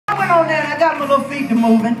on there and I got my little feet to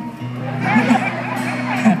moving.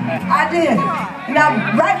 I did.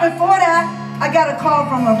 Now, right before that, I got a call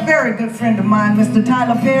from a very good friend of mine, Mr.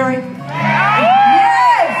 Tyler Perry. Yes!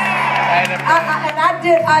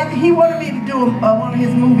 He wanted me to do one of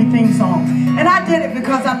his movie theme songs. And I did it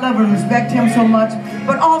because I love and respect him so much,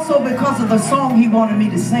 but also because of the song he wanted me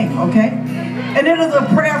to sing, okay? And it is a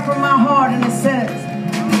prayer from my heart, and it says,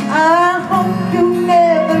 I hope you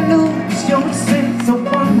never lose your sense of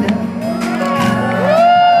wonder.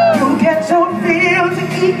 You get your fill to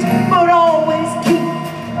eat, but always keep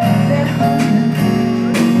that hunger.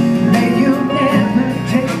 May you never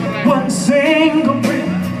take one single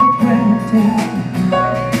breath for granted.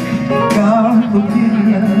 God will give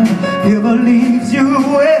you, never leaves you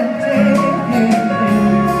empty.